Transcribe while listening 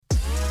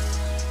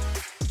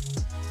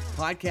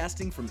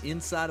Podcasting from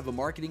inside of a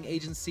marketing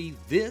agency,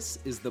 this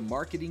is the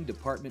Marketing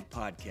Department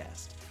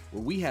Podcast,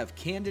 where we have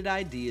candid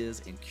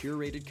ideas and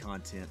curated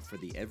content for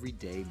the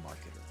everyday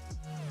marketer.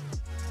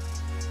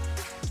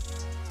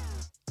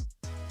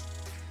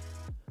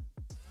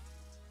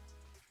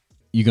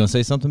 You gonna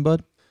say something,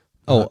 bud?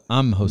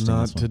 I'm hosting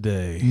Not this one.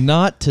 today.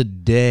 Not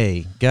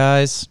today.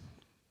 Guys,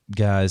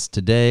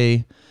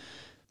 today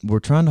we're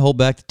trying to hold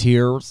back the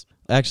tears.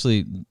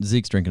 Actually,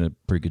 Zeke's drinking a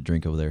pretty good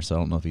drink over there, so I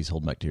don't know if he's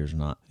holding back tears or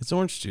not. It's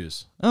orange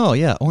juice. Oh,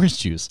 yeah, orange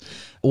juice.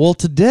 Well,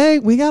 today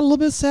we got a little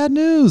bit of sad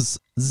news.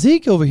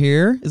 Zeke over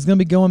here is going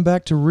to be going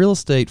back to real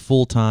estate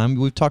full-time.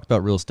 We've talked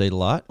about real estate a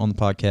lot on the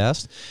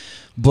podcast.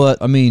 But,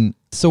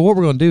 so what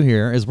we're going to do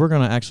here is we're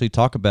going to actually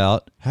talk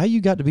about how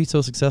you got to be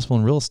so successful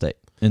in real estate.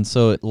 And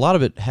so a lot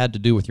of it had to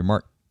do with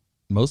your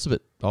most of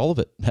it, all of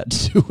it had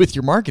to do with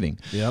your marketing.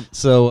 Yep.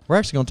 So we're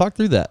actually going to talk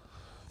through that.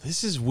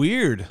 This is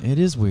weird. It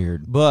is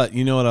weird. But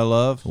you know what I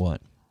love?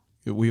 What?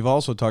 We've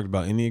also talked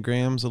about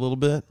Enneagrams a little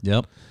bit.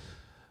 Yep.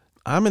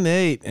 I'm an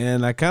 8,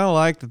 and I kind of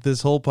like that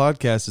this whole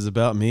podcast is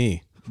about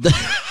me. The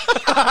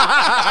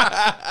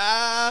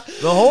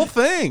whole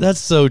thing.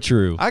 That's so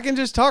true. I can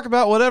just talk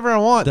about whatever I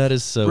want. That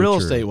is so real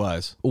true.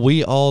 estate-wise.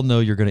 We all know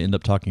you're going to end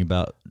up talking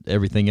about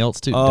everything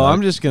else, too. Oh,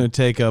 I'm just going to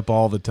take up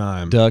all the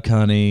time. Duck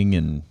hunting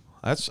and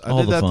I all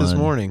did the that this fun.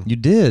 morning. You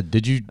did?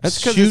 Did you That's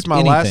because shoot it's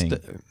my anything?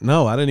 last.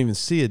 No, I didn't even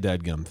see a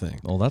dadgum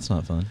thing. Oh, that's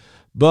not fun.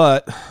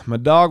 But my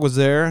dog was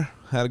there,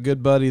 had a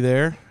good buddy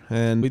there,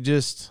 and we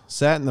just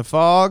sat in the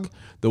fog.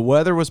 The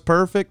weather was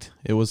perfect.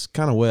 It was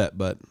kind of wet,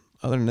 but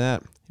other than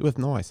that, it was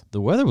nice. The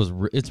weather was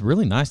it's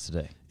really nice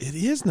today. It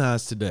is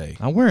nice today.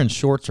 I'm wearing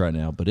shorts right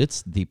now, but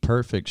it's the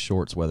perfect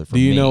shorts weather for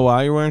me. Do you know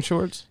why you're wearing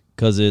shorts?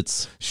 Because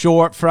it's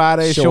Short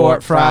Friday, Short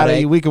short Friday.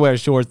 Friday. We can wear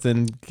shorts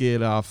and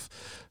get off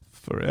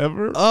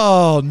forever.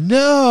 oh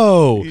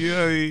no,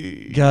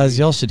 Yay. guys,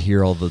 y'all should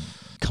hear all the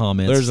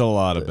comments. There's a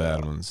lot of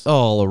bad ones.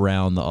 all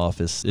around the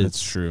office.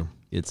 It's true.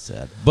 It's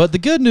sad, but the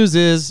good news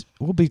is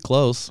we'll be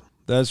close.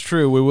 That's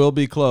true. We will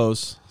be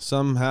close.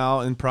 Somehow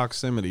in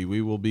proximity,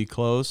 we will be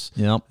close.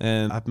 Yep.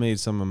 And I've made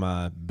some of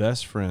my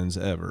best friends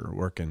ever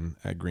working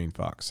at Green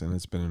Fox, and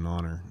it's been an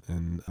honor.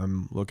 And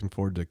I'm looking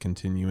forward to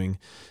continuing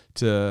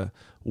to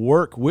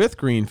work with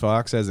Green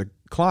Fox as a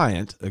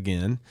client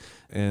again.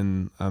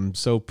 And I'm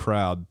so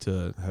proud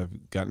to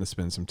have gotten to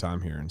spend some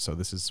time here. And so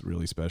this is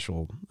really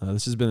special.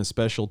 This has been a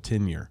special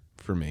tenure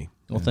for me.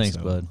 Well, And thanks,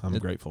 so bud. I'm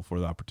grateful for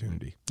the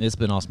opportunity. It's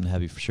been awesome to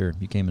have you for sure.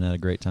 You came in at a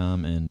great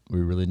time, and we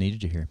really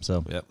needed you here.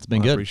 So Yep. it's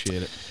been I good.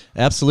 appreciate it.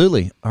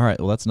 Absolutely. All right.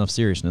 Well, that's enough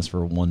seriousness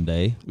for one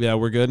day. Yeah,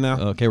 we're good now?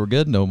 Okay, we're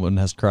good. No one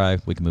has to cry.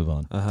 We can move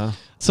on. Uh-huh.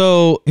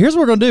 So here's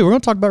what we're going to do. We're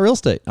going to talk about real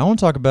estate. I want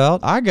to talk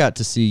about, I got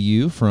to see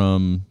you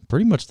from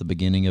pretty much the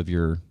beginning of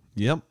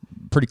Yep.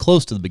 pretty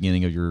close to the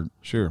beginning of your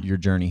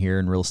journey here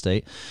in real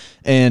estate.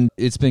 And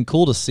it's been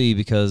cool to see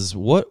because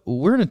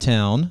we're in a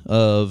town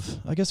of,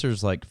 I guess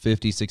there's like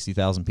 50,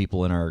 60,000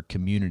 people in our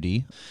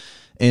community.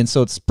 And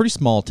so it's a pretty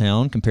small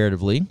town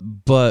comparatively.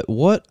 But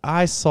what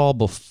I saw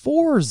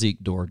before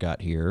Zeke Dorr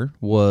got here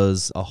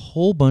was a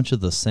whole bunch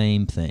of the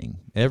same thing.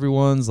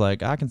 Everyone's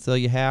like, I can sell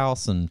you a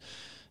house, and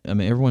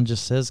everyone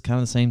just says kind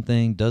of the same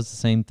thing, does the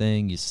same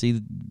thing. You see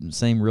the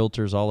same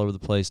realtors all over the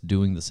place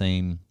doing the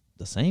same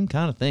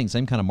kind of thing,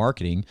 same kind of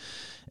marketing.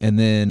 And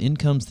then in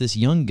comes this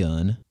young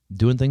gun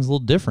doing things a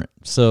little different.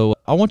 So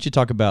I want you to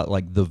talk about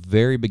like the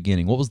very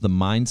beginning. What was the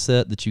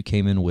mindset that you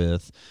came in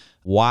with?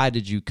 Why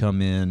did you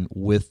come in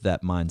with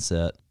that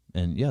mindset?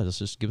 And yeah,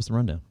 just give us the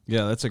rundown.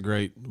 Yeah, that's a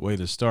great way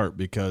to start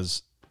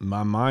because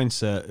my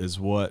mindset is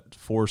what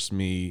forced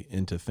me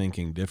into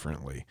thinking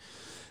differently.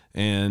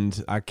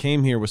 And I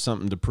came here with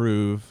something to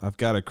prove. I've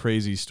got a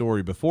crazy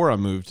story before I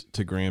moved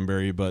to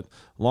Granbury, but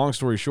long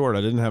story short,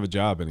 I didn't have a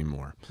job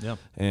anymore. Yeah.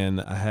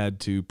 And I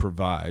had to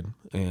provide.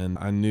 And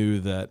I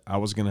knew that I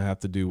was going to have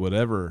to do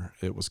whatever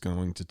it was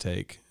going to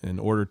take in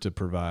order to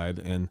provide.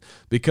 And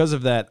because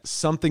of that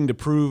something to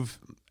prove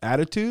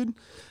attitude,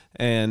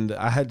 and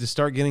I had to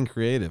start getting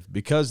creative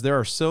because there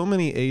are so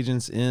many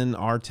agents in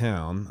our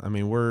town.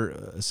 We're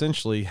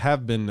essentially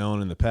have been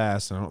known in the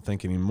past, and I don't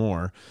think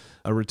anymore,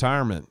 a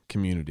retirement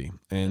community.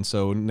 And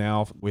so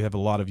now we have a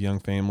lot of young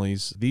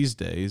families these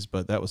days,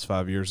 but that was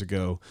 5 years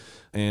ago.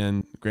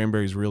 And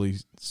Granbury's really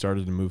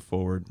started to move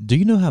forward. Do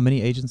you know how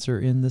many agents are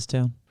in this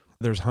town?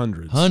 There's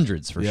hundreds.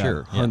 Hundreds for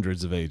sure.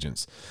 Hundreds of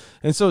agents.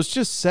 And so it's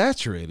just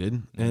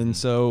saturated. And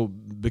so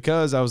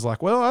because I was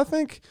like, well, I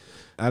think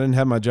I didn't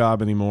have my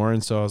job anymore.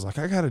 And so I was like,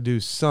 I got to do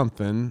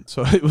something.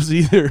 So it was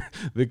either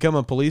become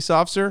a police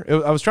officer.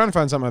 I was trying to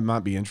find something I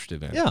might be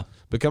interested in. Yeah.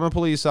 Become a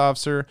police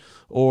officer.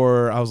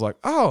 Or I was like,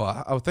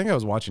 I think I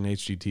was watching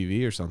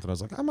HGTV or something. I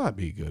was like, I might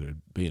be good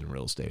at being a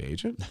real estate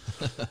agent.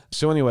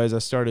 So anyways, I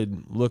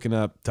started looking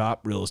up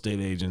top real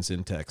estate agents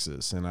in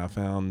Texas. And I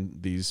found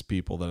these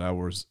people that I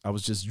was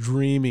just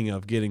dreaming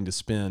of getting to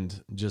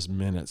spend just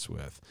minutes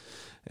with.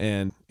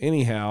 And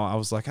anyhow, I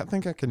was like, I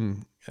think I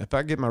can, if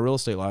I get my real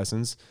estate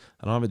license,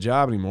 I don't have a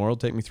job anymore. It'll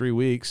take me 3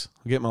 weeks.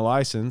 I'll get my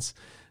license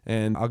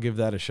and I'll give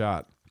that a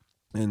shot.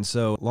 And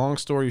so long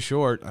story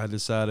short, I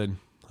decided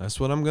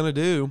that's what I'm going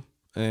to do.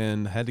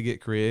 and had to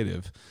get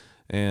creative.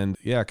 And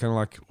yeah, kind of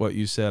like what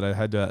you said,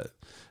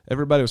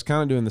 everybody was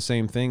kind of doing the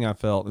same thing, I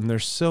felt. And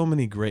there's so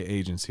many great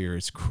agents here.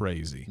 It's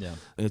crazy. Yeah.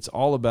 It's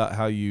all about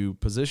how you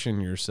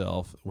position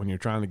yourself when you're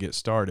trying to get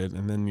started,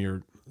 and then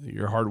your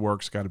hard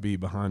work's got to be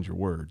behind your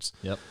words.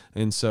 Yep.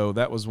 And so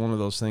that was one of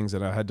those things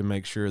that I had to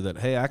make sure that,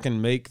 hey, I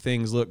can make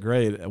things look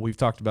great. We've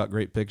talked about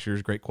great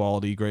pictures, great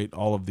quality, great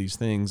all of these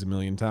things a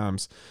million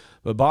times.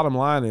 But bottom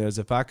line is,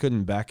 if I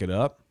couldn't back it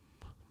up,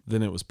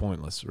 then it was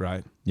pointless,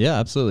 right? Yeah,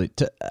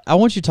 absolutely. I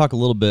want you to talk a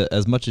little bit,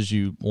 as much as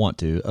you want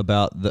to,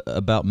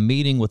 about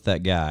meeting with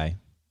that guy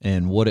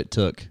and what it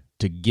took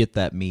to get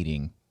that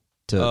meeting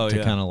to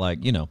kind of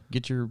like,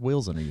 get your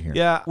wheels under you here.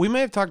 Yeah, we may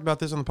have talked about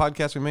this on the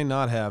podcast. We may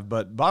not have,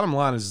 but bottom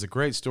line is, it's a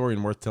great story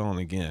and worth telling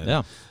again.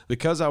 Yeah.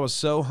 Because I was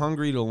so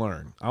hungry to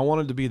learn. I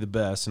wanted to be the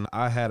best, and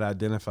I had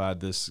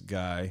identified this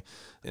guy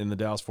in the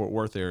Dallas-Fort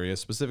Worth area,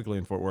 specifically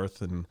in Fort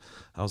Worth, and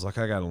I was like,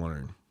 I got to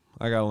learn.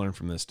 I got to learn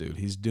from this dude.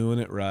 He's doing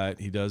it right.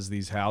 He does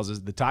these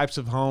houses, the types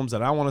of homes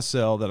that I want to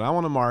sell, that I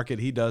want to market.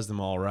 He does them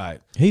all right.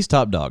 He's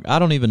top dog. I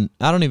don't even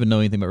know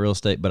anything about real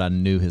estate, but I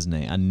knew his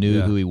name. I knew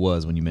who he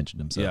was when you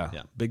mentioned him. So, yeah,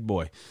 big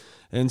boy.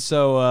 And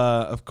so,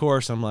 of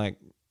course, I'm like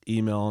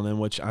emailing him,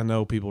 which I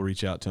know people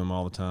reach out to him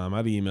all the time.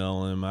 I'd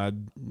email him.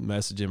 I'd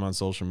message him on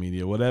social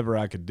media, whatever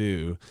I could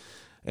do.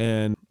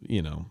 And,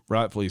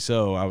 rightfully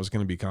so, I was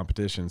going to be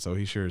competition, so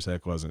he sure as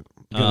heck wasn't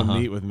going to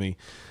meet with me.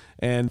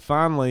 And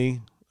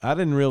finally, I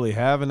didn't really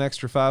have an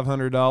extra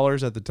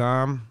 $500 at the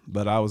time,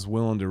 but I was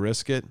willing to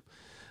risk it.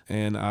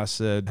 And I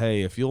said,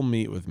 hey, if you'll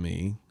meet with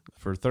me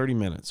for 30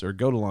 minutes or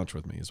go to lunch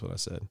with me, is what I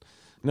said.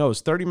 No,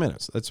 it's 30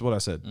 minutes. That's what I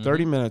said.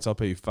 30 minutes, I'll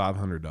pay you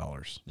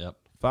 $500. Yep.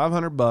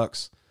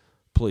 $500,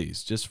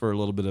 please, just for a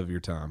little bit of your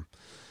time.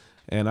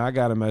 And I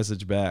got a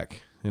message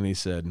back, and he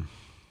said,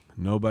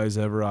 nobody's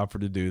ever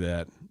offered to do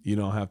that. You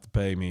don't have to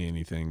pay me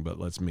anything, but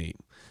let's meet.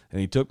 And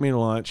he took me to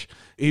lunch.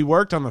 He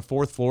worked on the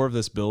 4th floor of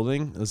this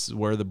building. This is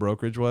where the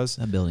brokerage was.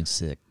 That building's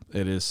sick.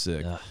 It is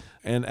sick. Ugh.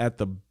 And at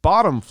the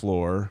bottom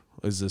floor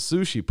is a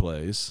sushi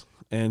place.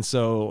 And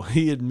so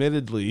he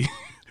admittedly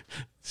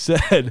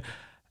said,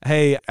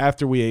 hey,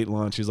 after we ate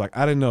lunch, he's like,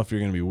 I didn't know if you're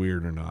going to be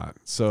weird or not.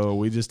 So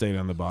we just ate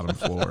on the bottom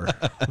floor.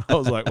 I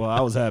was like, well,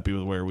 I was happy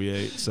with where we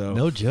ate. So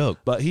no joke.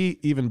 But he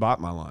even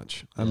bought my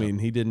lunch. I mean,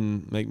 he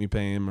didn't make me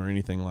pay him or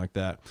anything like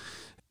that.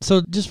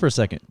 So just for a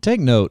second, take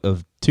note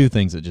of two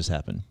things that just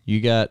happened.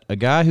 You got a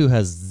guy who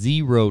has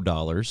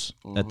 $0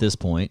 at this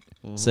point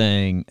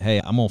saying, hey,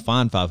 I'm going to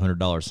find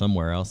 $500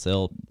 somewhere. I'll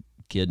sell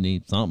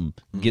kidney, something,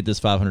 get this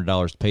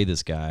 $500 to pay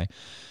this guy.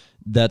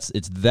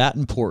 It's that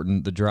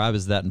important. The drive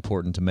is that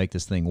important to make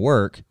this thing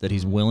work that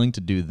he's willing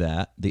to do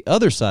that. The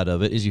other side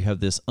of it is you have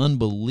this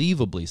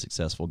unbelievably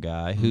successful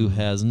guy who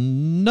has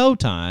no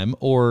time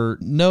or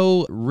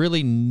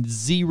really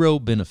zero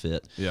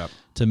benefit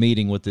to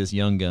meeting with this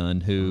young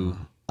gun who...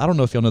 I don't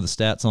know if y'all know the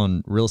stats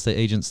on real estate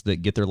agents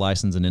that get their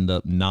license and end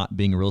up not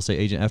being a real estate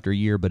agent after a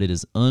year, but it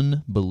is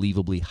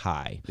unbelievably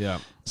high. Yeah.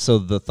 So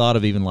the thought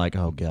of even like,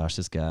 oh gosh,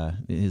 this guy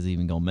is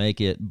even going to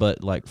make it.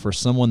 But like for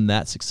someone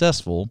that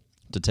successful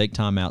to take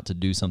time out to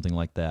do something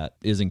like that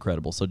is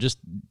incredible. So just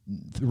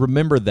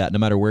remember that no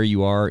matter where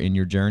you are in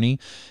your journey,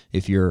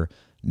 if you're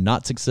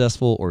not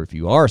successful or if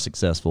you are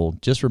successful,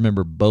 just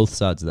remember both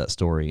sides of that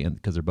story, and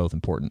because they're both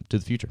important to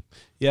the future.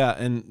 Yeah,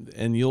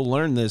 and you'll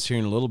learn this here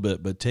in a little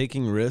bit, but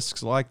taking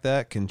risks like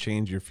that can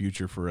change your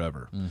future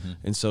forever.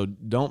 And so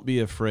don't be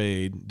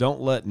afraid. Don't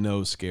let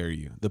no scare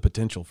you, the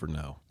potential for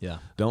no. Yeah.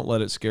 Don't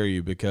let it scare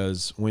you,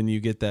 because when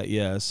you get that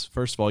yes,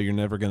 first of all, you're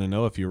never going to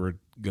know if you were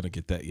going to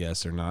get that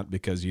yes or not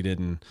because you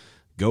didn't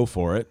go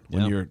for it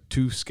when you're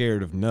too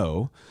scared of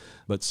no.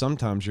 But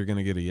sometimes you're going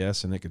to get a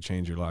yes, and it could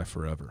change your life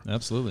forever.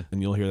 Absolutely. And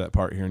you'll hear that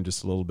part here in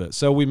just a little bit.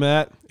 So we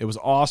met. It was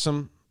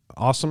awesome.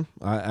 Awesome.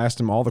 I asked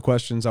him all the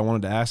questions I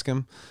wanted to ask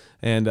him.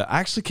 And I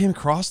actually came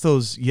across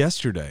those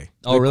yesterday.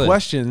 Oh, really?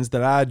 Questions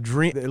that I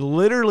dream. It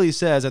literally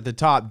says at the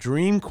top,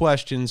 dream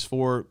questions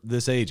for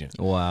this agent.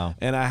 Wow.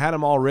 And I had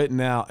them all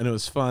written out, and it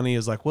was funny. It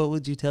was like, what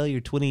would you tell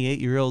your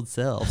 28-year-old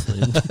self?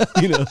 And,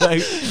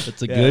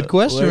 That's a good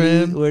question,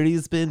 man. Where do you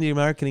spend your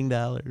marketing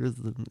dollars?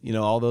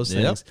 All those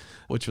things,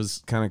 which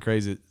was kind of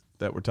crazy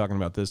that we're talking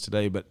about this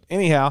today. But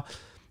anyhow,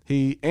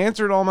 he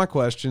answered all my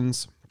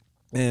questions,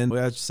 and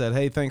I just said,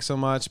 hey, thanks so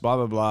much, blah,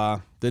 blah,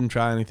 blah. Didn't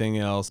try anything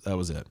else. That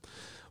was it.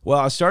 Well,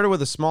 I started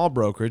with a small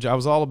brokerage. I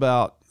was all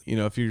about,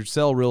 if you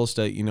sell real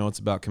estate, it's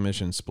about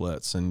commission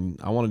splits. And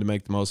I wanted to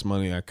make the most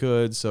money I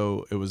could,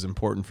 so it was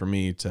important for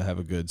me to have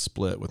a good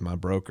split with my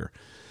broker.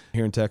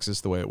 Here in Texas,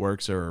 the way it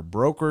works, there are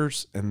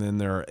brokers, and then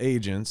there are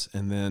agents,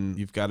 and then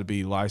you've got to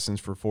be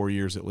licensed for 4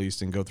 years at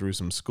least and go through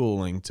some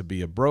schooling to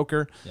be a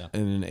broker. Yeah.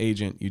 And an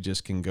agent, you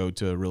just can go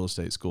to a real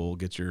estate school,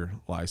 get your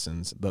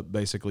license. But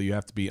basically, you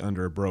have to be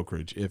under a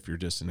brokerage if you're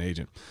just an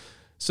agent.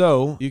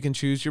 So you can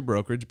choose your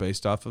brokerage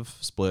based off of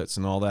splits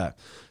and all that.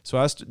 So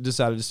I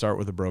decided to start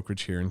with a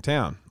brokerage here in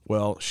town.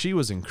 Well, she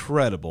was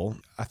incredible.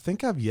 I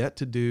think I've yet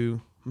to do,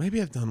 maybe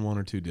I've done 1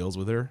 or 2 deals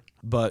with her.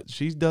 but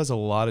she does a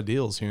lot of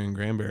deals here in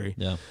Granbury.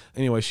 Yeah.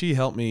 Anyway, she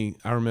helped me.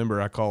 I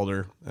remember I called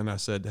her and I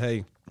said,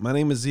 hey, my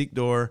name is Zeke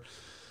Dorr.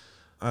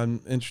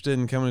 I'm interested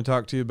in coming to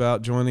talk to you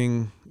about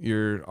joining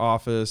your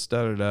office,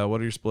 da-da-da.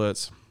 What are your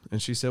splits?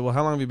 And she said, well,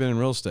 how long have you been in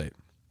real estate?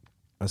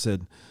 I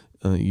said,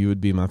 you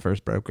would be my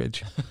first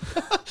brokerage.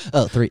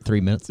 Oh, 3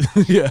 minutes.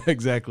 Yeah,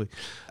 exactly.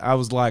 I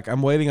was like,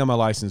 I'm waiting on my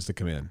license to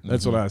come in.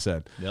 That's what I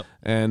said. Yep.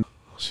 And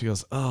she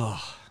goes, oh,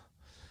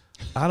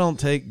 I don't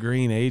take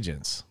green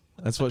agents.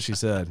 That's what she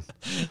said.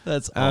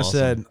 That's awesome. I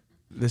said,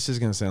 this is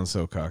going to sound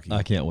so cocky.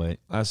 I can't wait.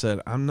 I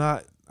said, I'm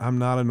not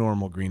a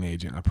normal green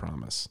agent, I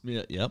promise.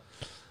 Yeah. Yep.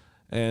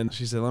 And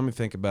she said, let me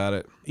think about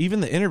it.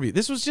 Even the interview,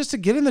 this was just to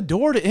get in the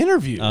door to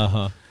interview.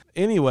 Uh-huh.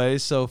 Anyway,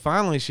 so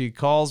finally she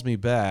calls me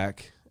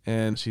back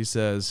and she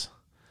says,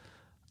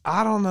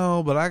 I don't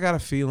know, but I got a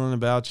feeling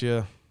about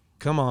you.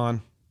 Come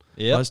on.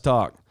 Yep. Let's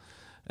talk.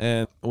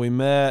 And we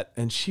met,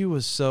 and she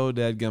was so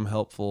dadgum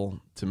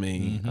helpful to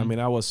me. Mm-hmm. I mean,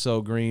 I was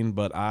so green,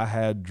 but I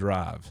had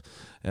drive.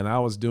 And I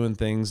was doing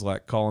things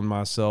like calling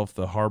myself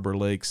the Harbor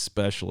Lake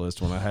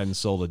specialist when I hadn't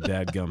sold a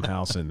dadgum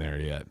house in there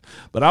yet.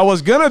 But I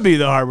was going to be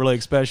the Harbor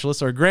Lake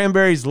specialist or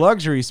Granbury's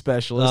luxury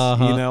specialist,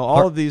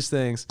 all of these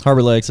things.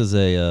 Harbor Lakes is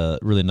a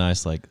really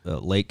nice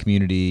lake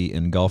community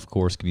and golf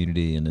course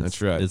community, and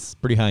That's right. It's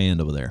pretty high end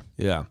over there.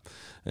 Yeah.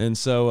 And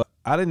so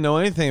I didn't know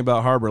anything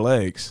about Harbor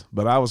Lakes,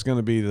 but I was going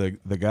to be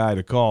the guy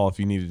to call if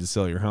you needed to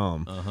sell your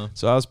home. Uh-huh.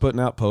 So I was putting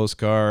out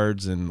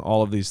postcards and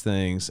all of these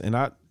things, and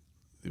I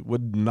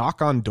would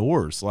knock on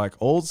doors, like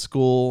old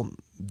school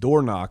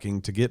door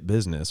knocking to get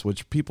business,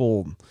 which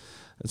people,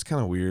 it's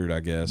kind of weird, I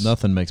guess.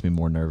 Nothing makes me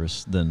more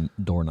nervous than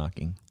door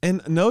knocking.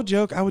 And no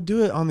joke, I would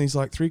do it on these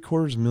like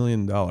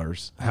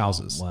 $750,000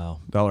 houses. Oh, wow.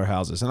 Dollar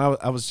houses. And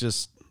I was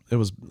just, it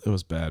was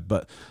bad.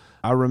 But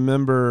I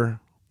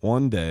remember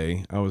one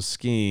day I was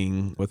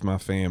skiing with my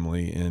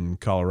family in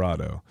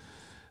Colorado,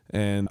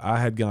 and I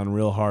had gone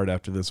real hard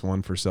after this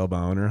one for sale by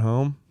owner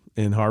home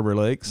in Harbor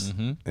Lakes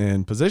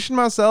and positioned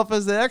myself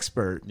as the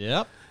expert.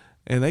 Yep.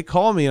 And they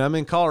call me, and I'm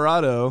in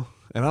Colorado,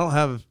 and I don't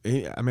have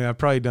I've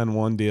probably done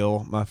one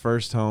deal. My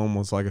first home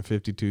was like a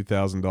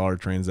 $52,000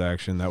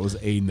 transaction. That was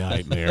a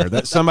nightmare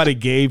that somebody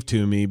gave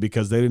to me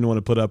because they didn't want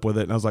to put up with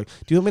it. And I was like,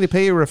 do you want me to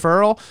pay you a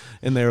referral?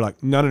 And they were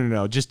like,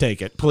 no, just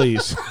take it,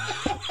 please.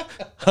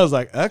 I was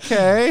like,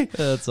 okay.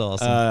 That's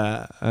awesome.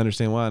 I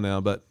understand why now.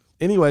 But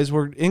anyways,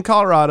 we're in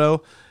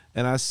Colorado,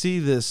 and I see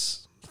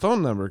this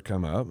phone number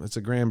come up. It's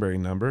a Granbury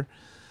number.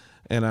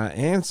 And I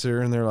answer,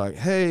 and they're like,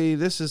 hey,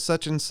 this is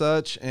such and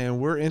such, and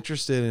we're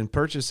interested in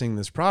purchasing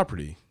this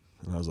property.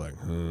 And I was like,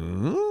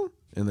 huh?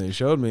 And they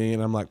showed me,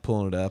 and I'm like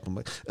pulling it up. I'm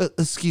like,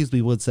 excuse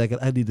me 1 second.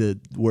 I need to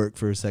work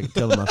for a second,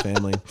 telling my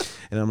family.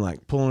 And I'm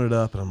like pulling it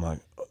up, and I'm like,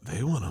 oh,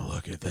 they want to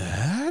look at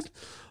that?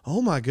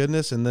 Oh, my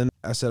goodness. And then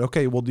I said,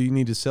 okay, well, do you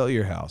need to sell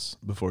your house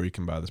before you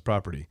can buy this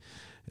property?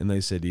 And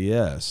they said,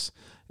 yes.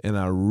 And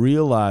I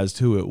realized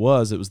who it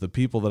was. It was the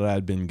people that I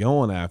had been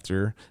going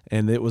after,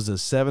 and it was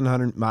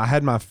I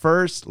had my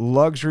first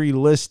luxury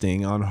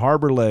listing on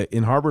Harbor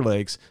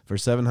Lakes for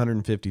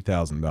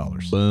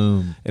 $750,000.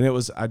 Boom.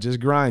 And I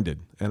just grinded,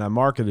 and I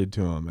marketed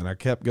to them, and I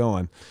kept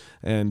going,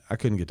 and I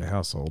couldn't get the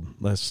house sold.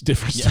 That's a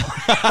different story.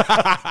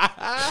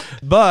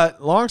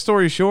 But long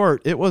story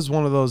short, it was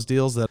one of those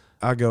deals that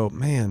I go,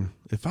 man,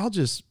 if I'll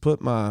just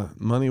put my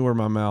money where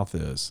my mouth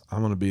is, I'm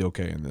going to be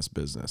okay in this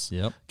business.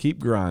 Yep. Keep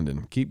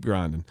grinding.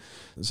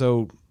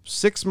 So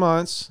 6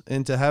 months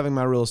into having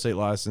my real estate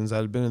license, I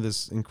had been at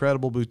this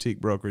incredible boutique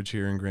brokerage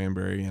here in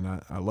Granbury, and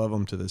I love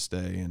them to this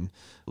day, and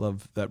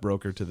love that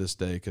broker to this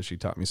day because she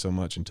taught me so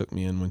much and took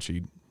me in when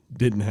she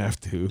didn't have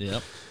to.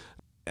 Yep.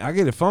 I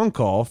get a phone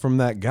call from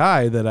that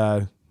guy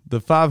the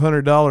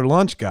 $500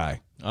 lunch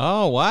guy.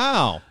 Oh,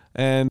 wow.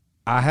 And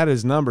I had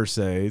his number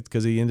saved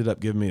because he ended up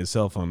giving me his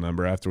cell phone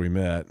number after we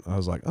met. I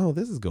was like, oh,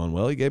 this is going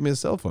well. He gave me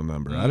his cell phone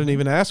number. I didn't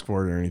even ask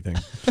for it or anything.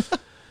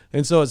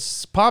 And so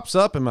it pops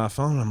up in my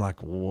phone. I'm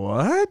like,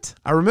 what?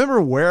 I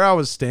remember where I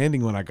was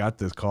standing when I got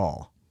this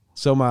call.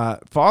 So my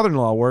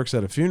father-in-law works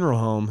at a funeral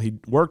home. He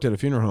worked at a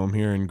funeral home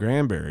here in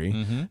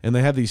Granbury, and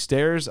they have these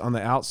stairs on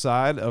the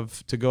outside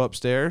to go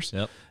upstairs.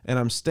 Yep. And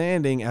I'm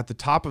standing at the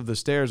top of the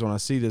stairs when I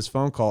see this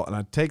phone call, and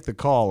I take the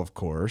call, of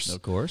course.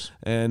 Of course.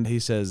 And he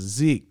says,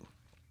 Zeke,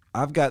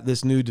 I've got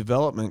this new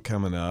development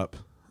coming up,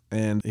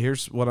 and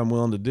here's what I'm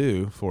willing to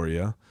do for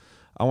you.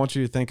 I want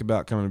you to think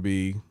about coming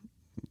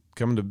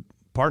to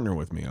partner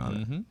with me on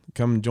it.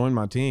 Come join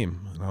my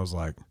team. And I was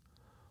like,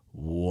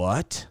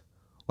 what?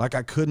 Like,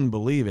 I couldn't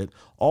believe it.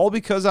 All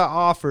because I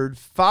offered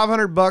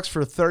 $500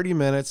 for 30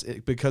 minutes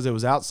because it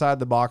was outside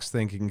the box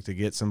thinking to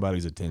get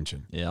somebody's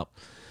attention. Yep.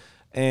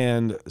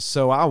 And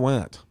so I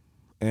went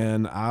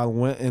and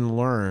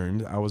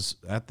learned. I was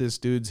at this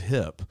dude's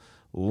hip,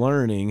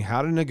 learning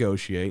how to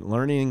negotiate,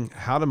 learning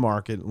how to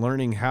market,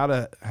 learning how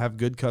to have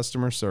good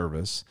customer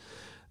service,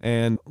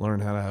 and learn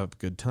how to have a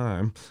good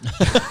time.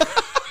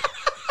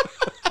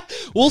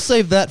 We'll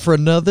save that for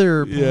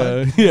another.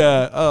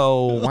 Yeah.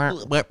 Oh,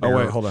 wait,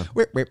 hold on.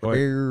 Wait.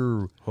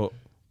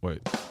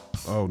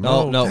 Oh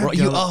no!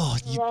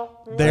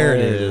 There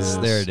it is.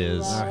 There it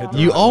is. I hit the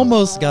You right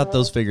almost got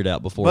those figured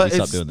out before we But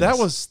stopped doing this.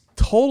 that was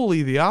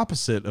totally the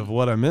opposite of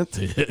what I meant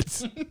to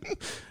hit.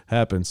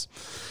 Happens.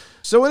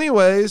 So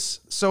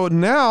anyways, so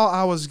now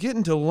I was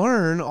getting to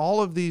learn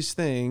all of these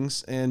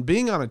things, and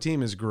being on a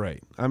team is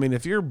great. I mean,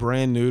 if you're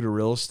brand new to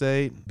real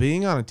estate,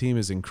 being on a team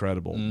is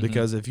incredible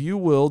because if you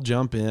will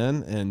jump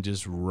in and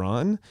just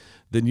run,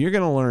 then you're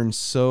going to learn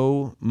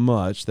so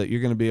much that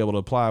you're going to be able to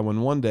apply when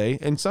one day,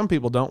 and some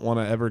people don't want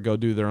to ever go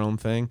do their own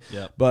thing.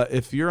 Yep. But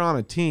if you're on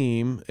a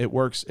team, it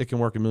can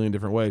work a million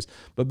different ways.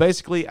 But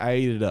basically, I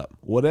ate it up.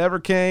 Whatever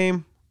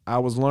came, I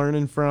was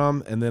learning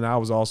from, and then I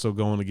was also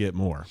going to get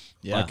more.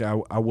 Yeah. Like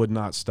I would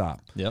not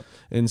stop. Yep.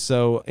 And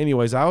so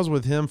anyways, I was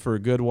with him for a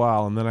good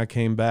while, and then I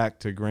came back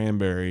to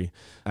Granbury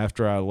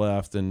after I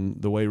left.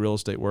 And the way real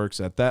estate works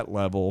at that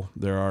level,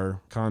 there are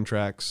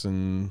contracts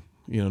and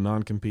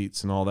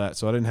non-competes and all that.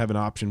 So I didn't have an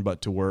option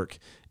but to work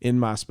in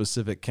my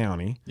specific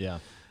county. Yeah.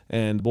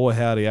 And boy,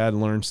 howdy, I had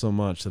learned so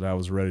much that I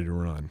was ready to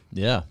run.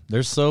 Yeah,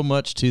 there's so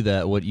much to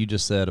that, what you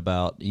just said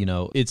about,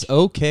 it's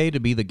okay to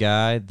be the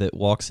guy that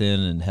walks in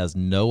and has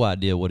no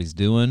idea what he's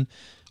doing,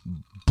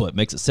 but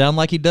makes it sound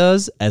like he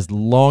does, as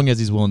long as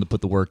he's willing to put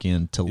the work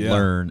in to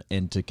learn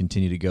and to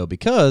continue to go.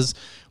 Because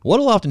what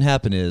will often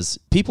happen is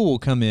people will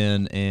come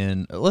in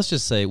and, let's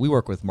just say we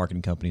work with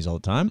marketing companies all the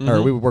time,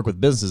 or we work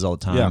with businesses all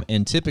the time,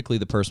 and typically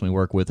the person we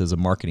work with is a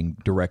marketing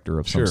director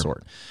of some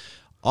sort.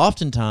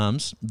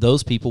 Oftentimes,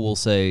 those people will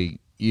say,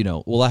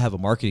 well, I have a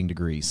marketing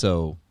degree,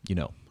 so,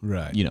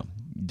 Right.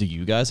 Do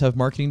you guys have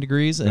marketing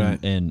degrees? And, Right.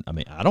 and I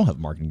mean, I don't have a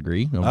marketing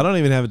degree. I don't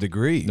even have a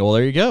degree. Well,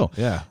 there you go.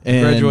 Yeah. I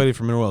And, graduated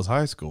from Mineral Wells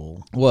High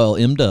School. Well,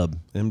 MDub.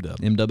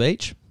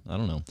 MWH? I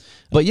don't know.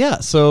 But yeah,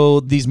 so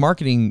these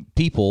marketing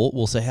people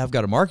will say, hey, I've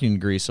got a marketing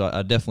degree, so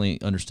I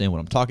definitely understand what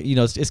I'm talking.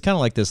 It's kind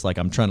of like this, like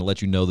I'm trying to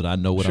let you know that I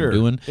know what I'm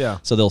doing. Yeah.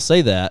 So they'll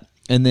say that.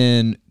 And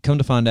then come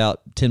to find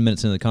out 10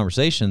 minutes into the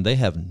conversation, they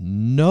have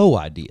no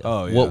idea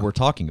what we're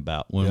talking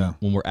about when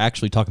we're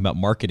actually talking about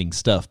marketing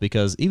stuff.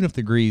 Because even if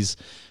the degree's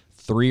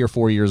 3 or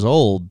 4 years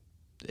old,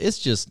 it's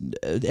just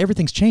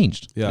everything's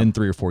changed in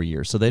 3 or 4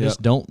 years. So they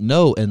just don't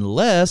know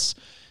unless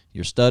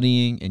you're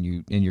studying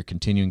and you're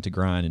continuing to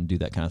grind and do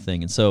that kind of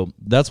thing. And so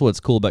that's what's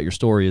cool about your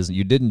story is that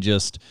you didn't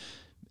just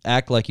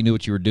act like you knew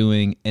what you were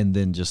doing and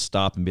then just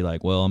stop and be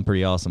like, well, I'm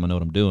pretty awesome. I know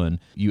what I'm doing.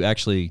 You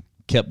actually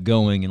kept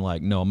going and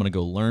like, no, I'm going to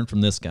go learn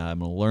from this guy. I'm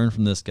going to learn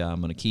from this guy. I'm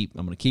going to keep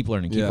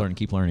learning,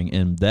 keep learning.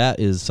 And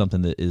that is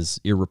something that is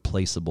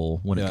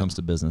irreplaceable when it comes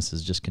to business,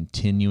 is just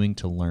continuing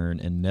to learn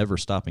and never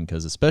stopping.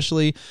 Because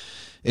especially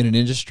in an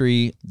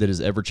industry that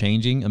is ever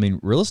changing, I mean,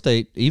 real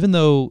estate, even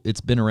though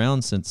it's been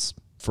around since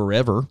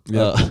forever,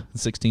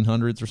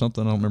 1600s or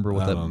something. I don't remember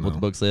what the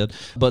book said,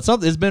 but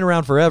it's been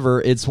around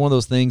forever. It's one of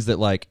those things that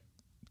like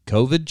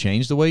COVID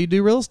changed the way you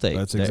do real estate.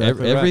 That's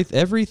exactly right.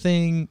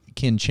 Everything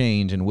can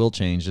change and will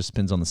change. Just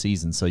depends on the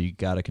season. So you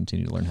got to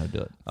continue to learn how to do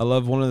it. I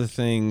love one of the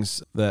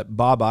things that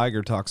Bob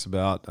Iger talks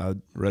about. I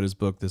read his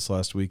book this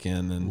last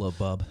weekend, and Love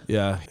Bob.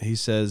 Yeah, he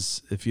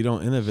says if you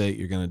don't innovate,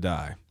 you're going to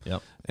die.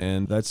 Yep.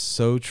 And that's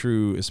so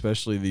true,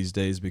 especially these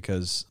days,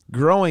 because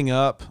growing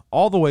up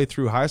all the way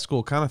through high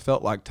school kind of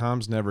felt like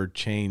times never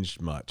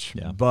changed much.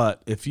 Yeah.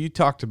 But if you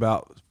talked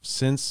about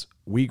since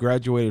we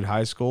graduated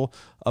high school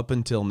up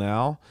until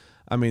now,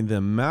 I mean, the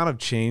amount of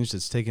change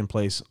that's taken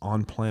place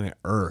on planet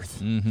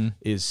Earth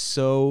is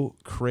so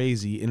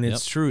crazy. And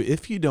it's true.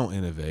 If you don't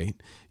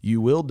innovate,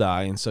 you will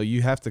die. And so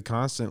you have to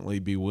constantly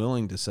be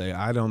willing to say,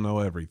 I don't know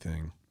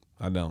everything.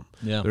 I don't.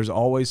 Yeah. There's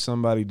always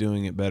somebody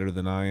doing it better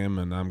than I am,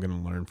 and I'm going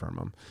to learn from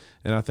them.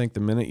 And I think the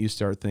minute you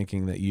start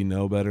thinking that you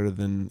know better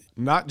than,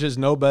 not just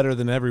know better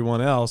than everyone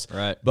else,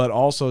 right, but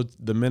also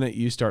the minute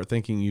you start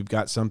thinking you've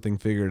got something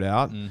figured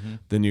out,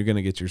 then you're going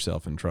to get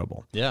yourself in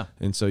trouble. Yeah.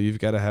 And so you've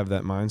got to have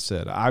that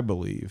mindset. I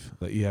believe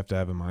that you have to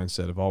have a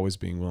mindset of always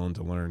being willing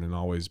to learn and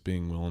always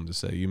being willing to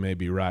say, you may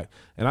be right.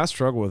 And I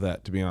struggle with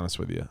that, to be honest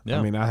with you. Yeah.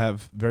 I mean, I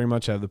very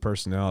much have the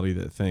personality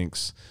that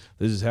thinks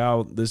this is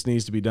how this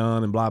needs to be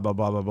done and blah, blah,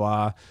 blah, blah,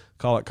 blah.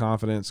 Call it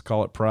confidence,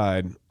 call it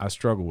pride. I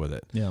struggle with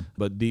it. Yeah.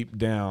 But deep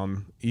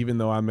down, even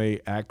though I may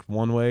act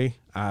one way,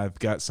 I've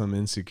got some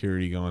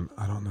insecurity going,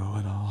 I don't know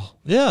it all.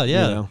 Yeah,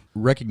 yeah. You know?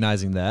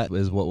 Recognizing that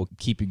is what will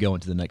keep you going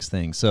to the next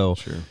thing. So,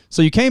 Sure.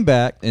 So you came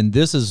back, and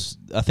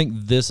I think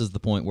this is the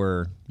point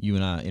where you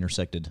and I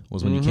intersected,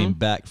 was when you came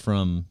back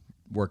from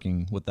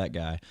working with that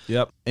guy.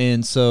 Yep.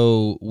 And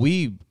so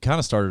we kind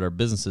of started our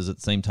businesses at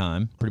the same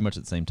time, pretty much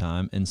at the same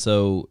time. And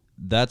so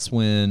that's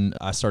when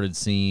I started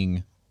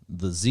seeing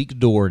the Zeke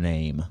Door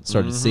name,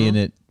 started seeing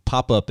it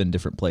pop up in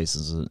different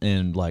places,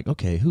 and like,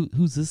 okay,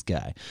 who's this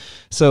guy?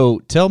 So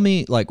tell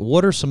me, like,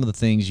 what are some of the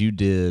things you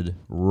did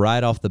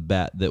right off the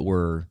bat that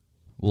were,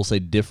 we'll say,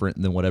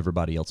 different than what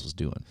everybody else was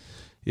doing?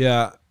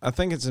 Yeah, I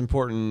think it's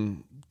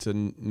important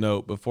to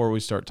note before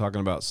we start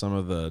talking about some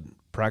of the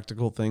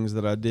practical things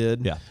that I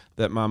did. Yeah.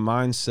 That my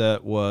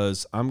mindset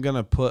was, I'm going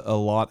to put a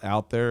lot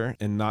out there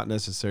and not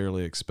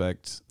necessarily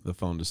expect the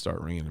phone to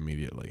start ringing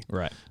immediately.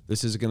 Right.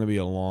 This is going to be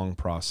a long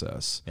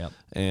process. Yep.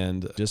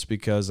 And just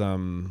because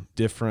I'm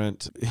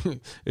different,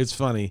 it's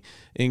funny.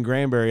 In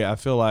Granbury, I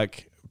feel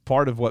like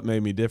part of what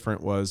made me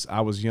different was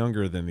I was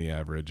younger than the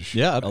average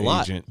Yeah, a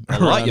lot. agent. A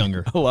lot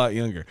younger. A lot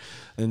younger.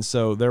 And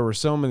so there were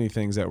so many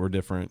things that were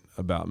different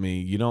about me.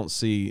 You don't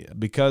see,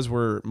 because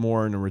we're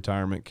more in a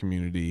retirement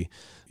community,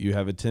 you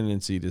have a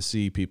tendency to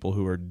see people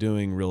who are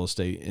doing real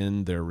estate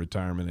in their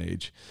retirement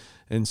age.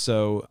 And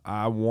so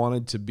I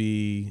wanted to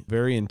be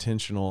very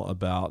intentional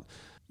about,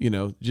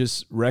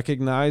 just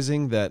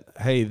recognizing that,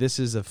 hey, this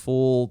is a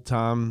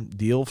full-time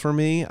deal for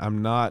me.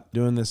 I'm not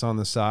doing this on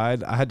the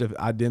side. I had to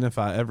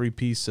identify every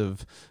piece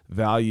of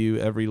value,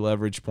 every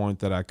leverage point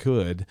that I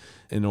could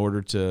in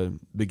order to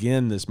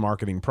begin this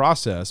marketing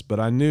process.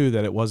 But I knew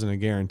that it wasn't a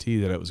guarantee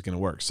that it was going to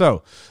work.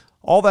 So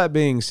all that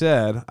being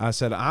said, I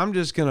said, I'm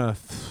going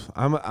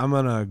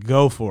to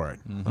go for it.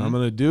 Mm-hmm. I'm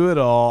going to do it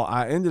all.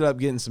 I ended up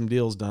getting some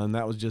deals done.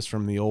 That was just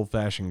from the old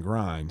fashioned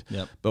grind.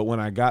 Yep. But when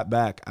I got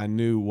back, I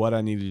knew what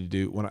I needed to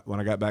do. When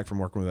I got back from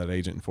working with that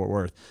agent in Fort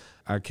Worth,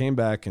 I came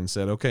back and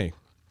said, okay,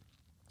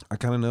 I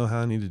kind of know how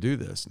I need to do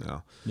this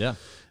now. Yeah.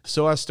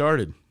 So I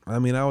started. I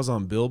was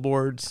on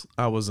billboards.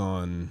 I was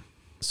on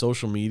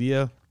social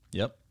media.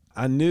 Yep.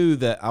 I knew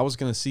that I was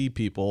going to see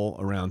people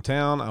around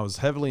town. I was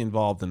heavily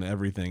involved in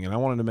everything, and I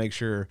wanted to make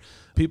sure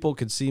people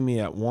could see me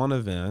at one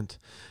event,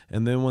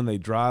 and then when they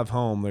drive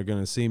home, they're going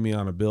to see me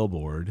on a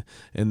billboard,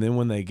 and then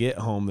when they get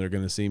home, they're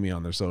going to see me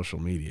on their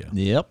social media.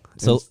 Yep.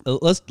 So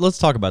let's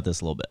talk about this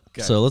a little bit.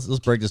 Okay. So let's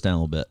break this down a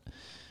little bit.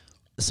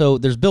 So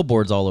there's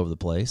billboards all over the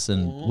place,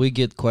 and we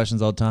get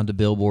questions all the time. Do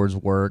billboards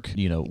work?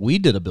 We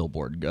did a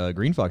billboard.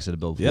 Green Fox did a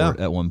billboard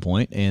at one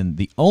point, and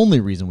the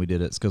only reason we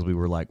did it is because we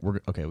were like, we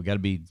got to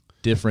be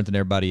different than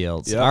everybody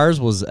else. Yep.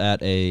 Ours was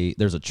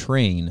there's a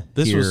train.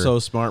 This here. was so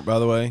smart, by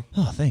the way.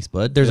 Oh, thanks,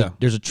 bud. There's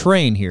a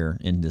train here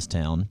in this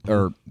town,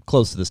 or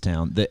close to this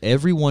town, that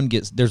everyone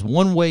gets. There's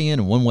one way in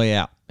and one way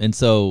out, and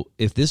so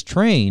if this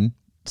train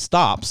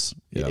stops,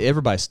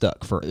 everybody's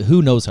stuck for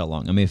who knows how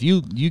long. If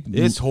you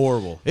it's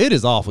horrible. It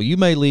is awful. You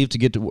may leave to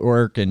get to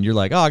work, and you're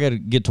like, oh, I got to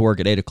get to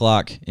work at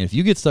 8:00. And if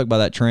you get stuck by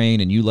that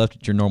train and you left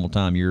at your normal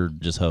time, you're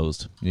just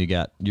hosed. You're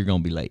going to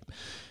be late.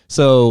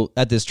 So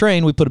at this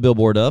train, we put a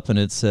billboard up, and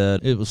it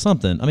said it was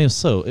something.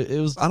 It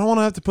was. I don't want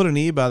to have to put an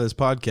E by this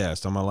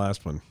podcast on my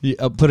last one.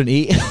 Put an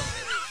E.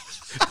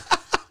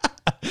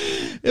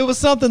 It was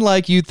something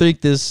like, you think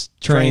this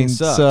train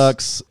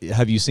sucks.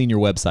 Have you seen your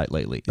website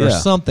lately? Or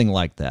something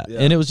like that. Yeah.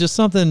 And it was just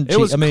something. It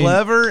was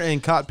clever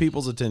and caught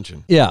people's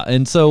attention. Yeah.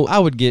 And so I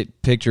would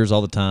get pictures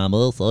all the time.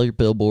 Oh, saw your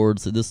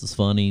billboards. This is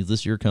funny. Is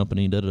this your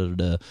company? Da, da, da,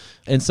 da.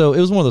 And so it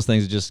was one of those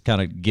things that just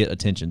kind of get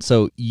attention.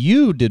 So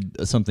you did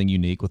something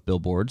unique with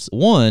billboards.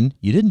 One,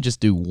 you didn't just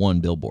do one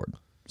billboard.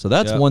 So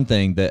that's one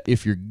thing that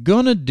if you're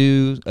going to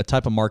do a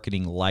type of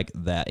marketing like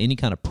that, any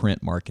kind of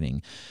print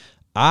marketing,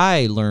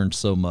 I learned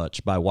so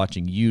much by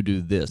watching you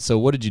do this. So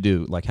what did you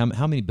do? Like how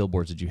many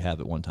billboards did you have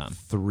at one time?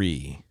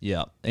 3.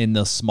 Yeah. In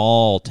the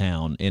small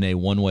town, in a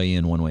one-way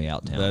in, one-way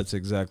out town. That's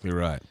exactly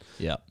right.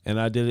 Yeah. And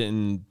I did it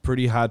in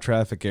pretty high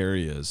traffic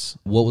areas.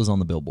 What was on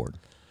the billboard?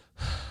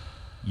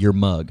 Your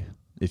mug,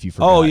 if you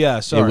forgot. Oh,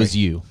 yeah. Sorry. It was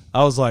you.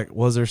 I was like,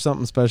 was there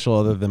something special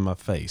other than my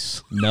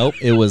face? Nope.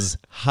 It was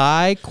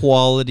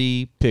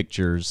high-quality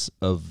pictures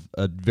of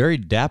a very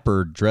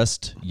dapper,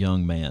 dressed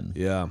young man.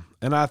 Yeah.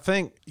 And I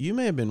think you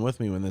may have been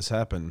with me when this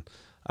happened.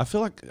 I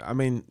feel like,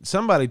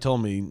 somebody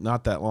told me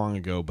not that long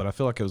ago, but I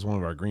feel like it was one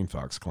of our Green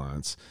Fox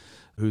clients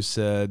who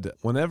said,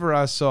 whenever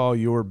I saw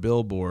your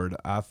billboard,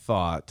 I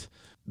thought,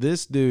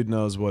 this dude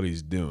knows what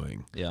he's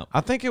doing. Yeah. I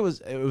think it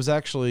was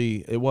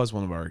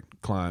one of our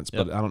clients,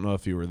 but I don't know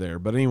if you were there.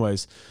 But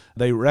anyways,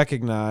 they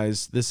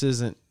recognize this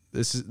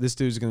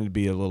dude's going to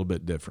be a little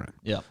bit different.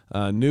 Yeah.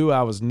 Knew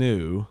I was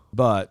new,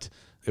 but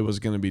it was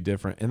going to be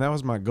different. And that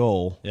was my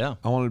goal. Yeah.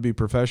 I wanted to be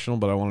professional,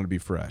 but I wanted to be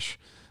fresh.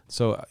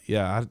 So,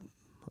 I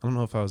don't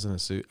know if I was in a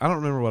suit. I don't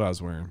remember what I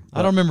was wearing.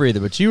 I don't remember either,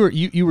 but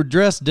you were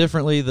dressed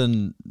differently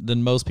than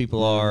most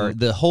people are.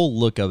 The whole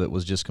look of it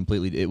was just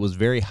completely, it was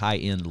very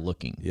high-end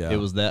looking. Yeah. It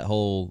was that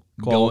whole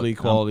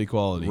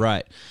quality.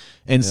 Right.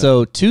 And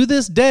so to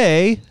this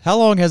day, how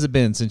long has it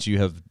been since you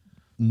have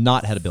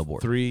not had a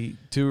billboard?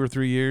 2 or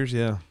 3 years,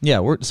 yeah. Yeah,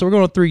 we're going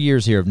on 3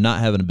 years here of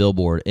not having a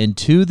billboard. And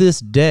to this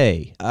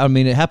day,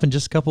 it happened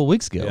just a couple of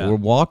weeks ago. Yeah. We're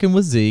walking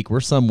with Zeke, we're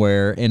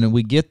somewhere, and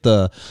we get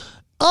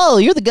oh,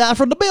 you're the guy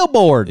from the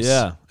billboards.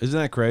 Yeah. Isn't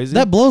that crazy?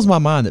 That blows my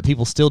mind that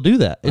people still do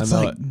that. It's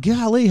know like,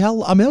 golly, that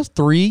was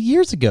 3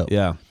 years ago.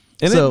 Yeah.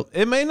 And so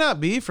it may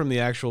not be from the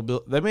actual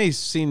bill. They may have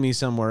seen me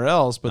somewhere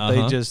else, but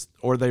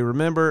they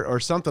remember or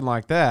something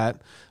like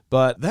that.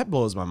 But that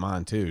blows my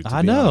mind too. To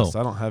be honest.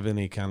 I don't have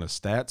any kind of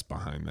stats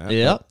behind that.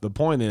 Yeah. The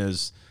point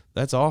is,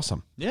 That's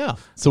awesome. Yeah.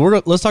 So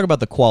let's talk about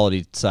the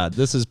quality side.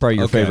 This is probably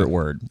your favorite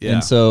word. Yeah.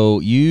 And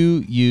so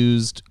you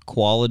used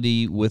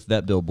quality with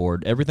that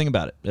billboard, everything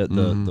about it,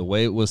 the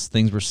way it was,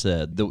 things were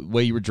said, the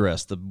way you were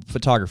dressed, the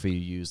photography you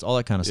used, all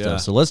that kind of Yeah.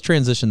 stuff. So let's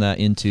transition that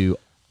into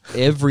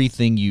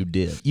everything you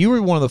did. You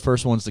were one of the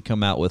first ones to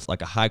come out with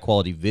like a high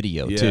quality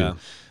video too.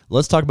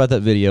 Let's talk about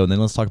that video, and then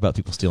let's talk about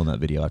people stealing that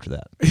video after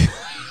that.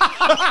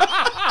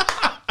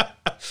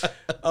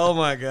 Oh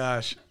my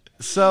gosh.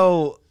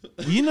 So,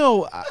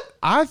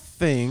 I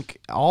think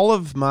all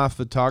of my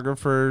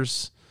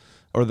photographers,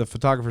 or the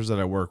photographers that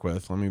I work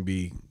with, and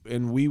we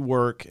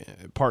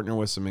partner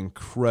with some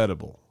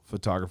incredible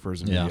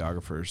photographers and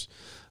videographers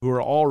who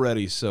are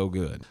already so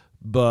good.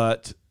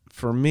 But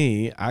for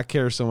me, I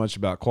care so much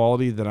about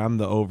quality that I'm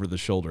the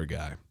over-the-shoulder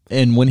guy.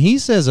 And when he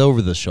says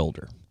over the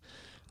shoulder,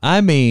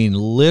 I mean,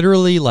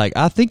 literally, like,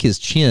 I think his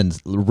chin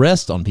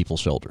rests on people's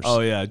shoulders.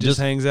 Oh, yeah. It just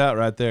hangs out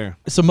right there.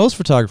 So most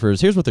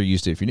photographers, here's what they're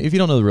used to. If you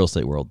don't know the real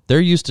estate world,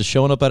 they're used to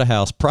showing up at a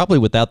house, probably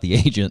without the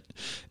agent,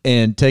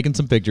 and taking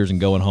some pictures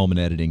and going home and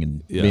editing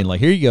and being like,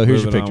 here you go,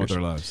 here's your Moving on pictures.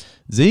 with their lives.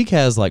 Zeke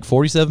has like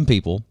 47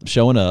 people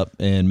showing up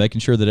and making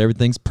sure that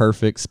everything's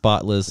perfect,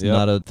 spotless,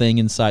 not a thing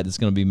in sight that's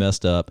going to be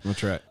messed up.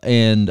 That's right.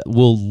 And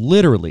will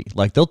literally,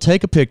 like, they'll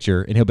take a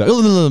picture and he'll be like,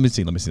 oh, no, let me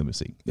see.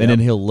 And then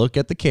he'll look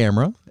at the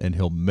camera and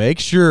he'll make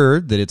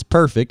sure that it's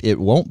perfect. It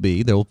won't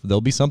be.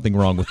 There'll be something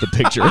wrong with the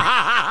picture.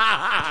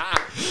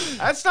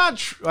 That's not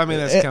true. I mean,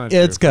 that's kind of true.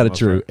 It's kind of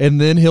true. Right. And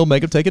then he'll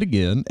make him take it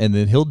again, and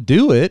then he'll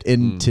do it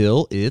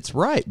until it's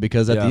right.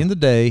 Because at the end of the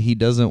day, he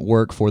doesn't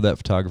work for that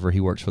photographer. He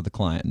works for the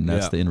client, and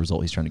that's the end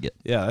result he's trying to get.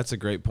 Yeah, that's a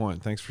great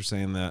point. Thanks for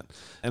saying that.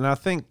 And I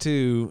think,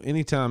 too,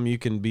 anytime you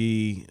can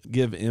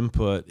give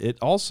input, it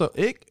costs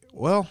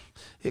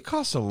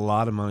a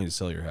lot of money to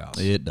sell your house.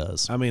 It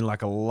does. I mean,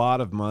 like a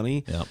lot of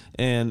money. Yep.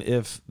 And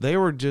if they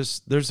were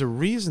there's a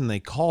reason they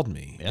called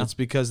me. Yeah. It's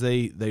because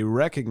they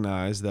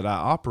recognize that I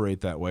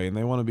operate that way, and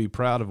they want to be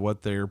proud of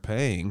what they're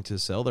paying to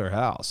sell their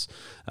house.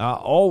 I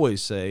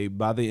always say,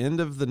 by the end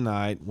of the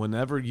night,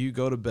 whenever you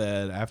go to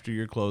bed after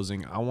your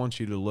closing, I want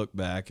you to look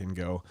back and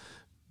go,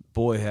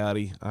 boy,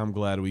 howdy, I'm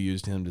glad we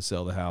used him to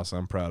sell the house.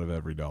 I'm proud of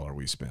every dollar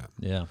we spent.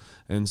 Yeah.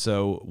 And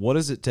so what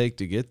does it take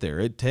to get there?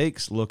 It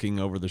takes looking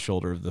over the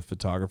shoulder of the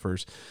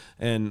photographers.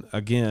 And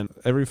again,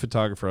 every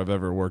photographer I've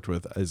ever worked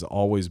with has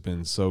always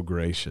been so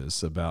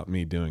gracious about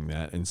me doing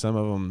that. And some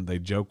of them, they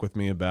joke with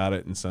me about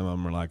it. And some of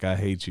them are like, I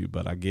hate you,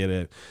 but I get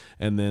it.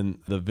 And then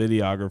the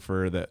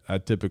videographer that I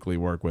typically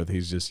work with,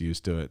 he's just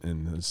used to it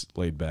and as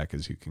laid back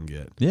as you can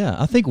get. Yeah.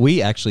 I think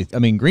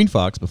Green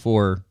Fox,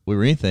 before we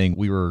were anything,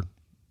 we were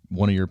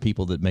one of your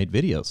people that made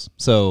videos.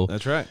 So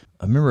that's right.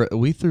 I remember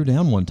we threw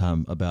down one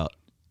time about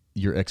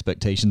your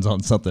expectations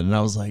on something, and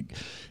I was like,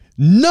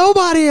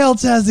 nobody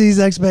else has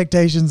these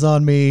expectations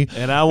on me.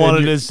 And I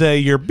wanted to say,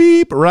 you're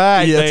beep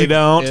right. Yeah, they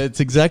don't. It's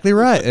exactly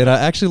right. And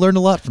I actually learned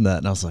a lot from that.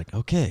 And I was like,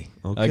 okay.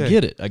 I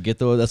get it. I get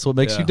that's what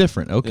makes you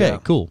different. Okay,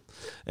 cool.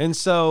 And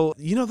so,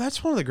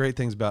 that's one of the great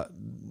things about,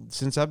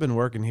 since I've been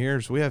working here,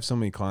 is we have so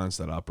many clients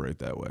that operate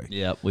that way.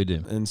 Yeah, we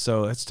do. And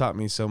so it's taught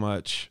me so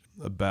much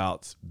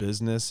about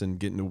business and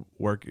getting to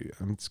work.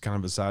 It's kind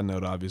of a side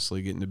note,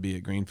 obviously, getting to be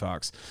at Green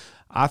Fox.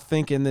 I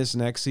think in this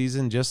next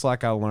season, just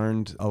like I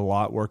learned a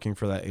lot working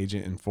for that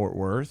agent in Fort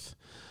Worth,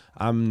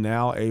 I'm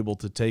now able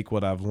to take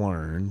what I've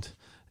learned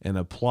and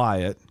apply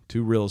it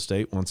to real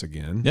estate once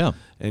again. Yeah.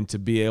 And to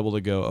be able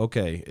to go,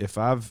 okay, if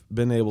I've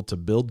been able to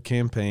build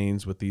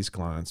campaigns with these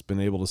clients, been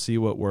able to see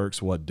what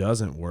works, what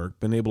doesn't work,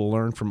 been able to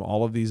learn from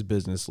all of these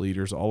business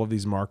leaders, all of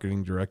these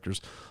marketing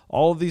directors,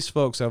 all of these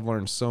folks I've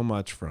learned so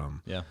much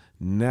from. Yeah.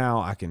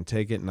 Now I can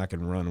take it and I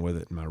can run with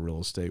it in my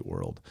real estate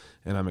world.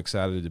 And I'm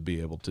excited to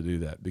be able to do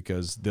that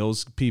because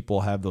those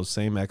people have those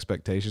same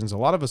expectations. A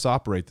lot of us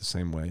operate the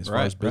same way as far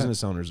as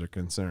business owners are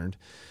concerned.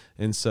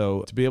 And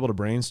so to be able to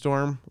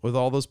brainstorm with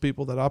all those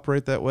people that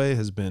operate that way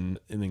has been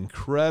an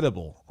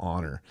incredible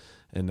honor.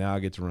 And now I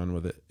get to run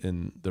with it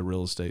in the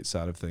real estate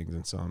side of things.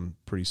 And so I'm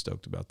pretty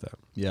stoked about that.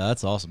 Yeah,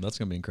 that's awesome. That's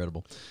going to be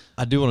incredible.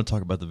 I do want to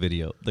talk about the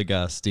video, the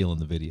guy stealing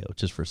the video,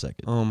 just for a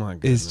second. Oh, my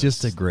goodness. It's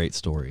just a great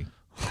story.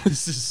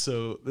 This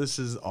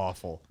is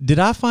awful. Did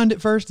I find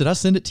it first? Did I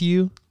send it to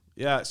you?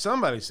 Yeah,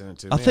 somebody sent it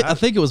to me. I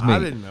think it was me. I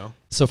didn't know.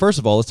 So first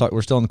of all, let's talk.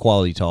 We're still on the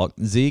quality talk.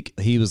 Zeke,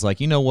 he was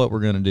like, you know what we're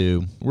going to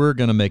do? We're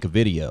going to make a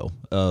video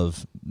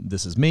of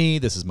this is me,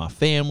 this is my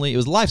family. It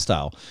was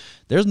lifestyle.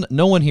 There's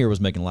no one here was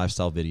making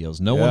lifestyle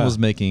videos. No one was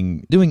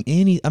doing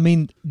any. I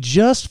mean,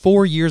 just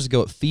 4 years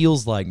ago, it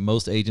feels like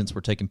most agents were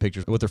taking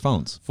pictures with their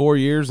phones. 4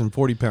 years and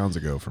 40 pounds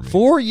ago for me.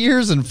 4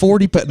 years and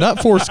 40,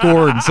 not 4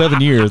 score and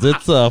 7 years.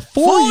 It's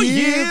 4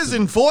 years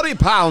and 40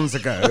 pounds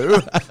ago.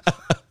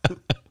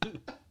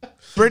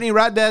 Brittany,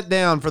 write that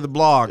down for the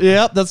blog.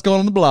 Yep, that's going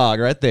on the blog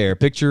right there.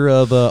 Picture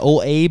of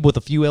old Abe with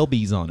a few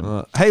LBs on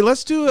him. Hey,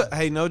 let's do it.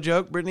 Hey, no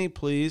joke, Brittany,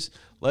 please.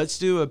 Let's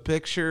do a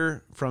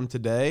picture from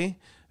today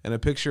and a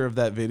picture of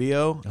that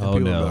video. And oh,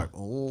 no. Like,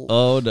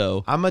 oh,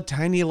 no. I'm a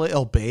tiny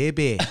little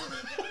baby.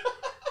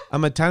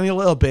 I'm a tiny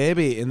little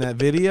baby in that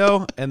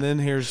video, and then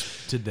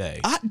here's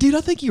today. Dude, I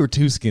think you were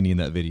too skinny in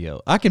that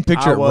video. I can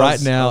picture I it was right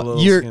a now.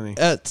 little You're skinny.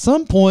 at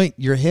some point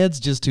your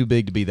head's just too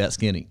big to be that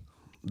skinny.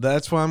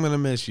 That's why I'm gonna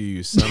miss you,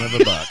 you son of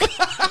a buck.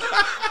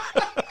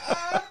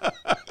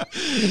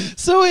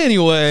 So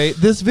anyway,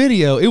 this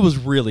video, it was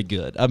really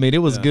good. I mean, it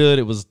was good.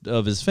 It was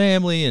of his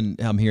family, and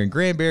I'm here in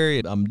Granbury,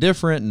 and I'm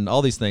different, and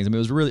all these things. I mean, it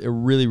was really a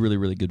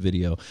really good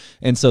video.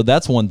 And so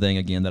that's one thing,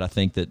 again, that I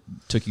think that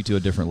took you to a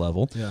different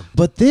level. Yeah.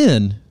 But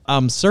then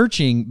I'm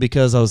searching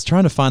because I was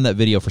trying to find that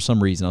video for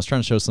some reason. I was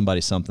trying to show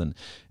somebody something,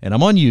 and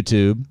I'm on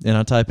YouTube, and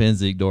I type in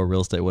Zeke Door,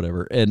 real estate,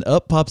 whatever, and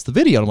up pops the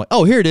video. And I'm like,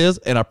 oh, here it is.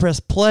 And I press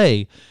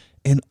play,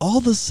 and all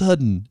of a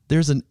sudden,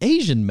 there's an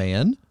Asian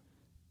man,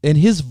 and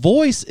his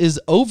voice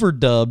is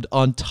overdubbed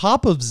on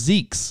top of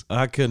Zeke's.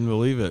 I couldn't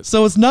believe it.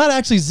 So it's not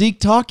actually Zeke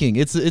talking.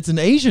 It's an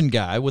Asian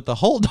guy with the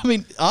whole. I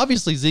mean,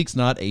 obviously Zeke's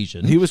not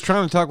Asian. He was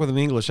trying to talk with an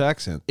English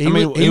accent. He he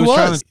was. was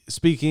trying to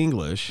speak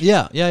English.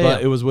 Yeah.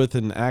 But it was with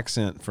an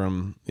accent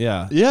from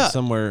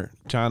somewhere,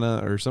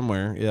 China or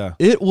somewhere. Yeah.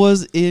 It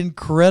was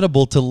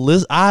incredible to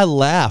listen. I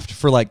laughed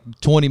for like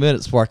 20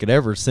 minutes before I could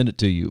ever send it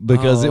to you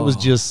because it was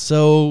just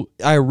so.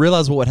 I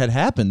realized what had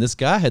happened. This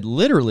guy had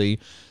literally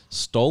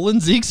stolen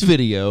Zeke's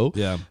video.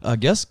 Yeah. I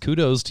guess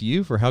kudos to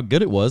you for how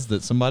good it was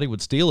that somebody would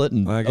steal it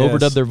and I guess.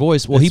 overdub their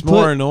voice. Well, It's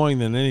more annoying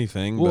than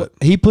anything. Well,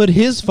 but he put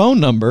his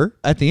phone number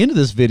at the end of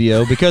this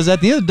video because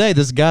at the end of the day,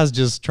 this guy's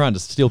just trying to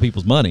steal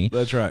people's money.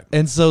 That's right.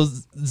 And so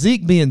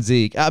Zeke being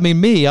Zeke, I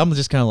mean, I'm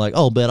just kind of like,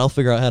 oh, bet I'll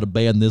figure out how to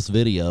ban this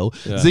video.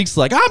 Yeah. Zeke's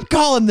like, I'm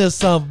calling this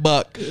son of a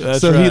buck.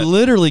 That's so he right.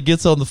 literally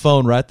gets on the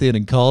phone right then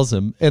and calls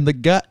him. And the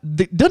guy,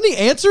 doesn't he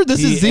answer? This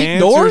he is Zeke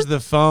answers Door?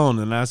 the phone,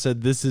 and I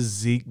said, "This is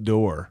Zeke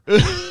Door,"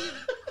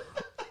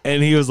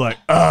 and he was like,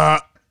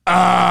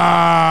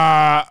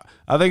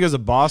 I think it was a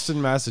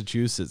Boston,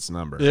 Massachusetts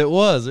number. It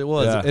was.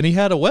 Yeah. And he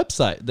had a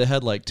website that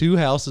had like 2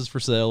 houses for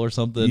sale or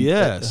something.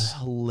 Yes.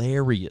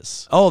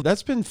 Hilarious. Oh,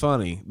 that's been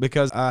funny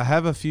because I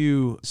have a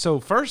few. So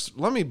first,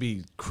 let me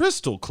be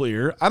crystal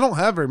clear. I don't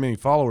have very many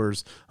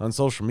followers on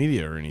social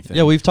media or anything.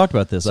 Yeah, we've talked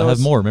about this. So I have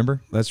it's- more,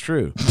 remember? That's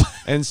true.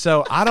 And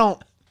so I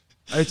don't.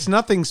 It's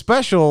nothing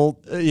special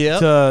yeah.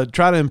 to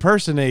try to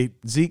impersonate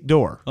Zeke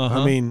Door.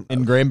 I mean,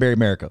 in Granbury,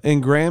 America.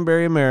 in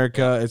Granbury,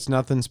 America, it's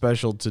nothing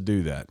special to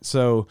do that.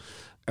 So,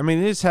 I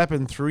mean, it's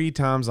happened 3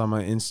 times on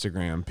my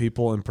Instagram,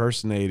 people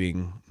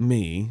impersonating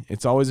me.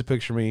 It's always a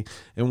picture of me.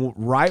 And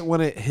right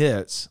when it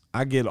hits,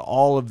 I get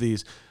all of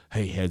these,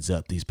 hey, heads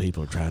up, these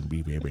people are trying to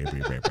be.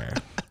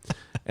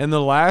 And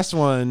the last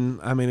one,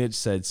 I mean, it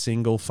said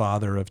single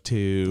father of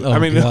 2. Oh, I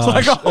mean, gosh.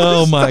 it's like,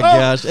 oh my stuff.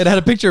 gosh. It had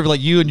a picture of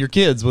like you and your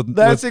kids with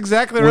That's with-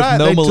 exactly with right.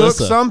 no They Melissa.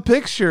 took some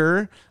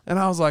picture, and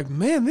I was like,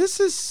 man, this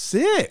is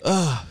sick.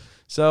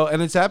 So,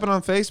 and it's happened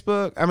on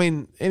Facebook. I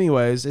mean,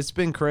 anyways, it's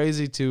been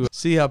crazy to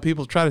see how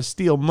people try to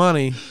steal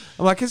money.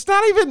 I'm like, it's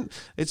not even,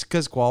 it's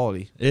because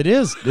quality. It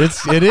is.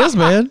 It is,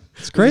 man.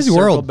 It's a crazy Just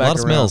circle world. A back lot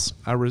of around.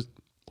 smells.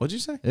 What'd you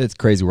say? It's a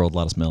crazy world. A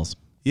lot of smells.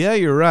 Yeah,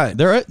 you're right.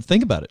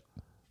 Think about it.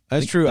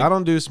 That's true. I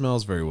don't do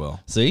smells very well.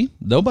 See?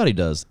 Nobody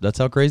does. That's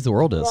how crazy the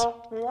world is.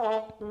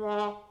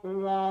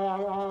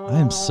 I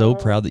am so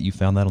proud that you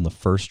found that on the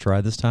first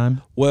try this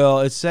time. Well,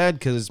 it's sad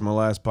because it's my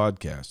last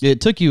podcast.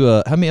 It took you,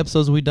 how many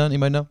episodes have we done?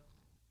 Anybody know?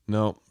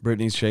 No,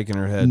 Brittany's shaking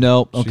her head.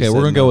 No. She Okay, said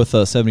we're going to no. go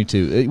with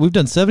 72. We've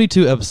done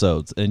 72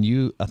 episodes, and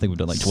I think we've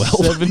done like 12.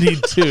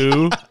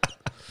 72.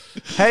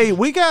 Hey,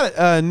 we got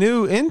a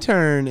new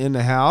intern in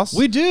the house.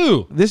 We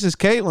do. This is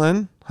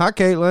Caitlin. Hi,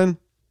 Caitlin.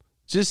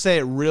 Just say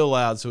it real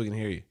loud so we can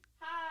hear you.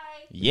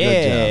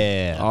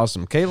 Yeah. Good job.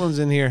 Awesome. Caitlin's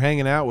in here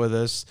hanging out with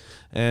us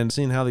and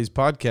seeing how these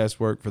podcasts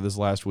work for this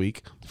last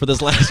week. For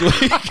this last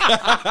week.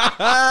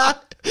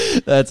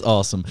 That's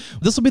awesome.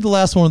 This will be the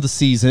last one of the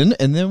season,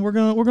 and then we're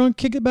gonna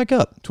kick it back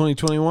up.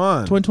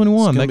 2021.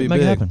 2021. It's Make gonna it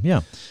be happen.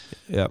 Yeah.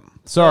 Yep.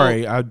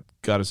 Sorry, I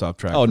got us off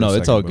track. Oh for no, a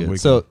it's second, all but we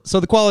good. can- So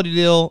the quality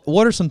deal.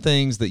 What are some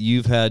things that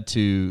you've had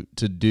to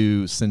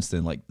do since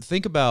then? Like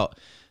think about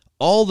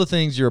all the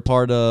things you're a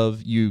part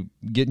of. You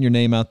getting your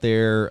name out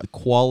there, the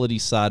quality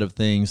side of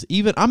things.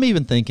 I'm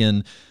even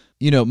thinking.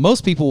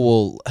 Most people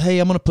will, hey,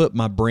 I'm going to put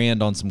my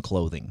brand on some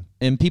clothing.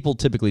 And people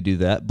typically do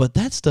that, but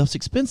that stuff's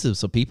expensive.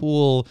 So people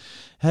will,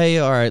 hey,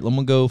 all right, I'm going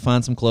to go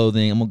find some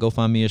clothing. I'm going to go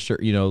find me a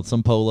shirt,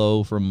 some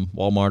polo from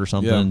Walmart or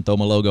something, Yeah. throw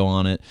my logo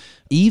on it.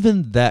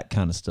 Even that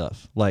kind of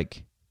stuff.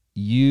 Like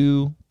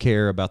you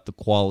care about the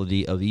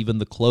quality of even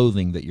the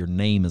clothing that your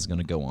name is going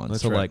to go on.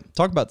 That's so right. like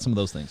talk about some of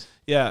those things.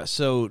 Yeah,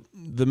 so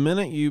the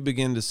minute you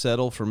begin to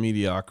settle for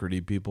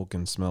mediocrity, people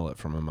can smell it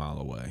from a mile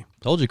away.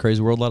 Told you,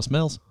 crazy world, a lot of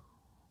smells.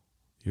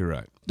 You're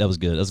right. That was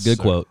good. That's a good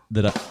Sir. quote.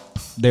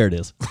 There it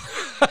is.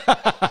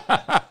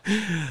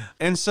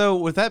 And so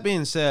with that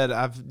being said,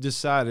 I've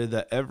decided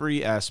that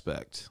every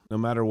aspect, no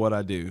matter what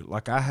I do,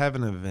 like I have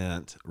an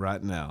event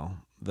right now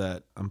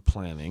that I'm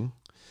planning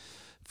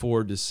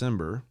for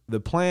December. The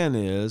plan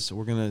is,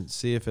 we're going to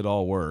see if it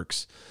all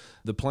works.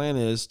 The plan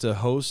is to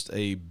host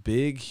a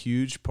big,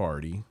 huge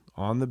party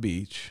on the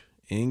beach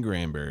in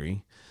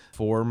Granbury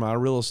for my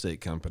real estate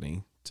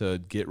company to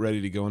get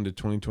ready to go into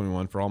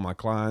 2021 for all my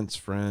clients,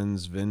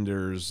 friends,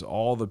 vendors,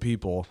 all the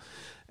people.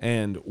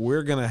 And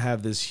we're going to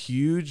have this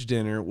huge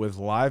dinner with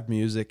live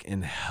music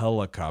and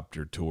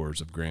helicopter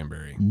tours of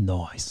Granbury.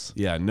 Nice.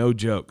 Yeah, no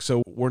joke.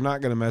 So we're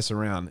not going to mess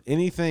around.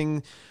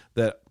 Anything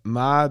that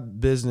my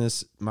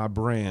business, my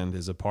brand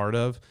is a part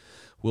of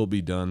will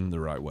be done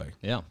the right way.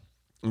 Yeah.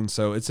 And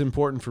so it's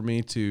important for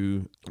me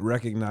to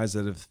recognize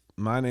that if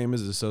my name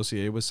is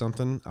associated with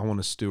something, I want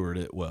to steward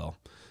it well.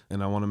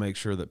 And I want to make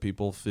sure that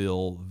people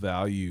feel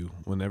value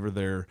whenever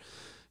they're,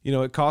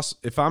 it costs,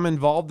 if I'm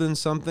involved in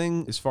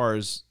something as far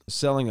as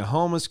selling a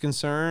home is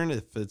concerned,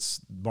 if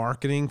it's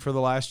marketing for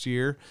the last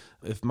year,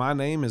 if my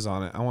name is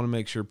on it, I want to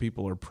make sure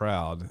people are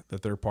proud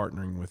that they're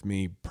partnering with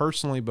me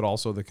personally, but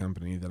also the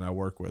company that I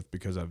work with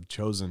because I've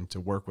chosen to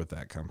work with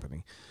that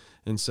company.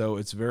 And so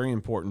it's very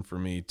important for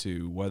me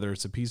to, whether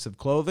it's a piece of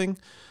clothing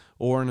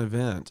or an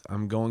event,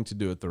 I'm going to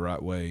do it the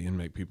right way and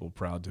make people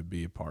proud to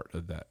be a part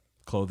of that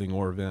clothing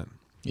or event.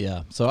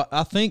 Yeah. So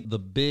I think the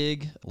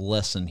big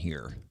lesson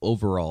here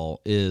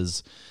overall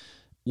is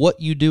what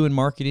you do in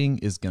marketing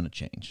is going to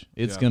change.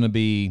 It's going to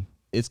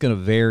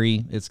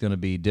vary. It's going to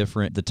be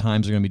different. The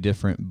times are going to be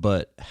different,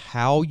 but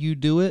how you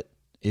do it,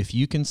 if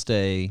you can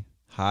stay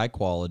high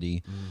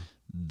quality,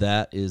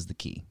 that is the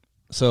key.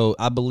 So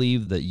I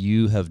believe that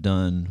you have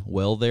done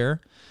well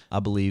there. I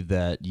believe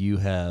that you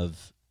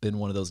have been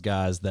one of those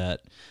guys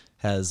that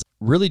has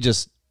really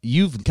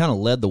you've kind of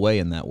led the way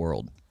in that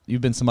world.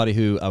 You've been somebody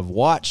who I've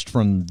watched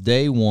from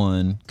day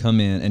one come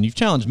in, and you've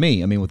challenged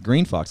me. I mean, with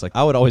Green Fox, like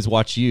I would always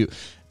watch you.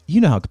 You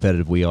know how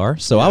competitive we are.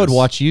 So yes. I would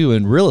watch you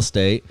in real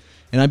estate,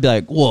 and I'd be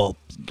like, well,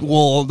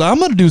 I'm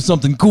going to do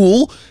something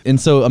cool. And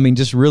so, I mean,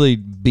 just really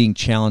being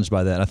challenged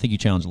by that. I think you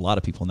challenge a lot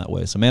of people in that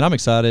way. So, man, I'm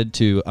excited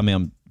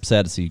I'm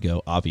sad to see you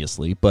go,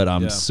 obviously, but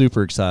I'm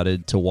super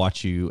excited to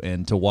watch you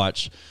and to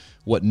watch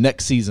what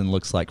next season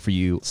looks like for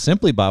you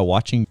simply by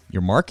watching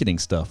your marketing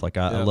stuff. Like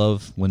I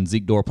love when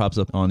Zeke Dorr pops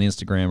up on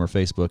Instagram or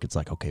Facebook. It's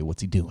like, okay,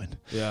 what's he doing?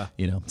 Yeah.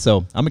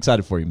 So I'm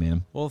excited for you,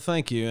 man. Well,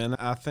 thank you. And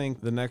I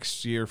think the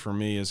next year for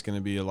me is going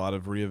to be a lot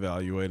of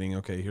reevaluating.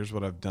 Okay, here's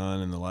what I've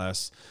done in the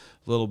last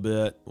little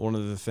bit. One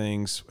of the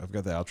things, I've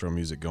got the outro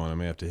music going. I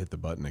may have to hit the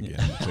button again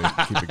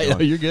to keep it going. No,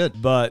 you're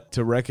good. But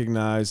to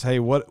recognize, hey,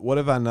 what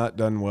have I not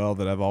done well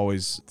that I've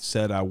always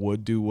said I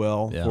would do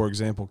well? Yeah. For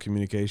example,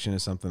 communication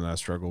is something that I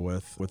struggle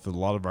with a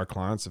lot of our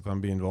clients, if I'm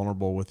being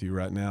vulnerable with you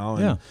right now.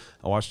 And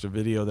I watched a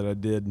video that I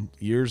did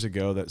years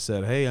ago that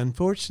said, hey,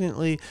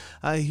 unfortunately,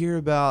 I hear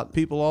about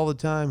people all the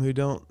time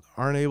who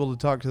aren't able to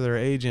talk to their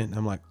agent. And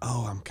I'm like,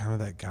 oh, I'm kind of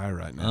that guy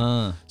right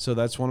now. So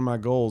that's one of my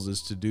goals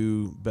is to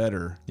do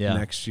better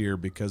next year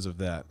because of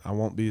that. I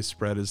won't be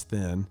spread as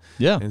thin.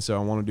 Yeah. And so I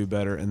want to do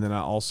better. And then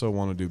I also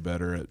want to do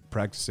better at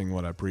practicing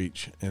what I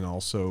preach and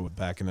also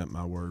backing up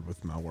my word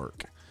with my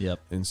work. Yep.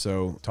 And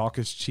so talk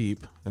is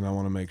cheap, and I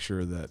want to make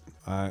sure that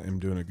I am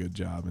doing a good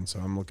job. And so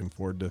I'm looking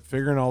forward to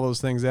figuring all those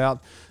things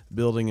out,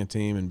 building a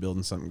team, and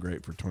building something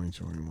great for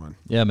 2021.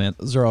 Yeah, man.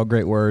 Those are all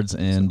great words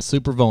and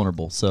super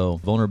vulnerable.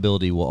 So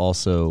vulnerability will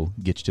also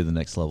get you to the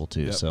next level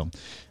too. Yep. So,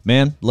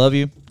 man, love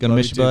you. Gonna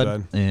miss you,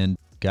 bud. And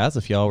guys,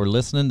 if y'all were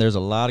listening, there's a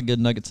lot of good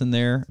nuggets in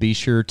there. Be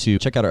sure to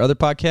check out our other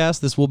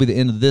podcasts. This will be the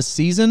end of this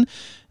season,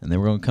 and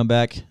then we're going to come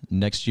back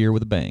next year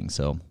with a bang.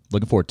 So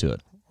looking forward to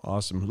it.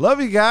 Awesome.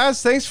 Love you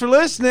guys. Thanks for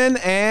listening.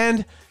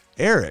 And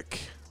Eric,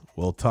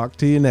 we'll talk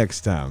to you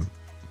next time.